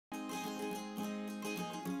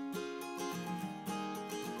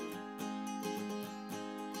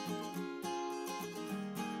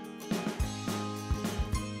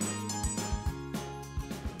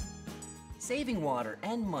Saving water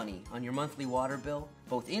and money on your monthly water bill,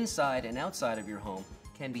 both inside and outside of your home,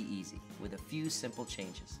 can be easy with a few simple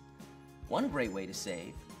changes. One great way to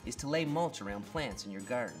save is to lay mulch around plants in your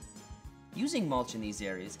garden. Using mulch in these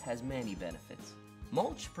areas has many benefits.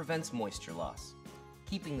 Mulch prevents moisture loss.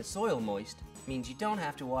 Keeping the soil moist means you don't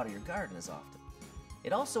have to water your garden as often.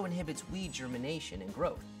 It also inhibits weed germination and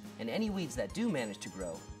growth, and any weeds that do manage to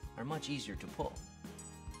grow are much easier to pull.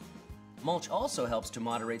 Mulch also helps to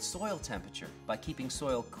moderate soil temperature by keeping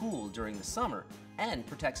soil cool during the summer and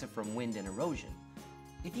protects it from wind and erosion.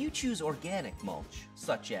 If you choose organic mulch,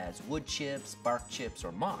 such as wood chips, bark chips,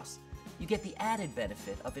 or moss, you get the added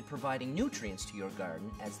benefit of it providing nutrients to your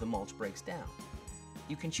garden as the mulch breaks down.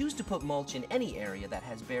 You can choose to put mulch in any area that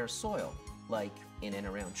has bare soil, like in and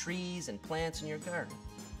around trees and plants in your garden.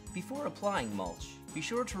 Before applying mulch, be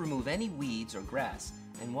sure to remove any weeds or grass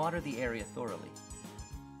and water the area thoroughly.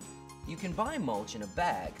 You can buy mulch in a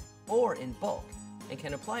bag or in bulk and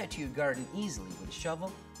can apply it to your garden easily with a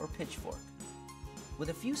shovel or pitchfork. With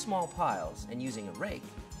a few small piles and using a rake,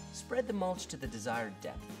 spread the mulch to the desired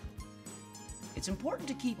depth. It's important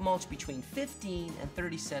to keep mulch between 15 and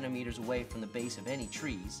 30 centimeters away from the base of any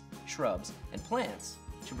trees, shrubs, and plants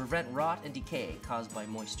to prevent rot and decay caused by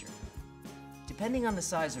moisture. Depending on the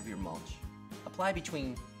size of your mulch, apply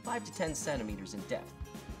between 5 to 10 centimeters in depth,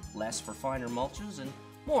 less for finer mulches and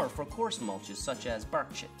more for coarse mulches such as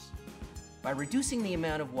bark chips. By reducing the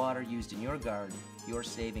amount of water used in your garden, you're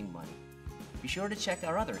saving money. Be sure to check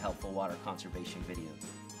our other helpful water conservation videos.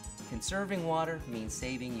 Conserving water means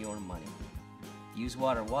saving your money. Use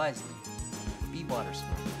water wisely. Be water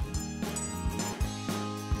smart.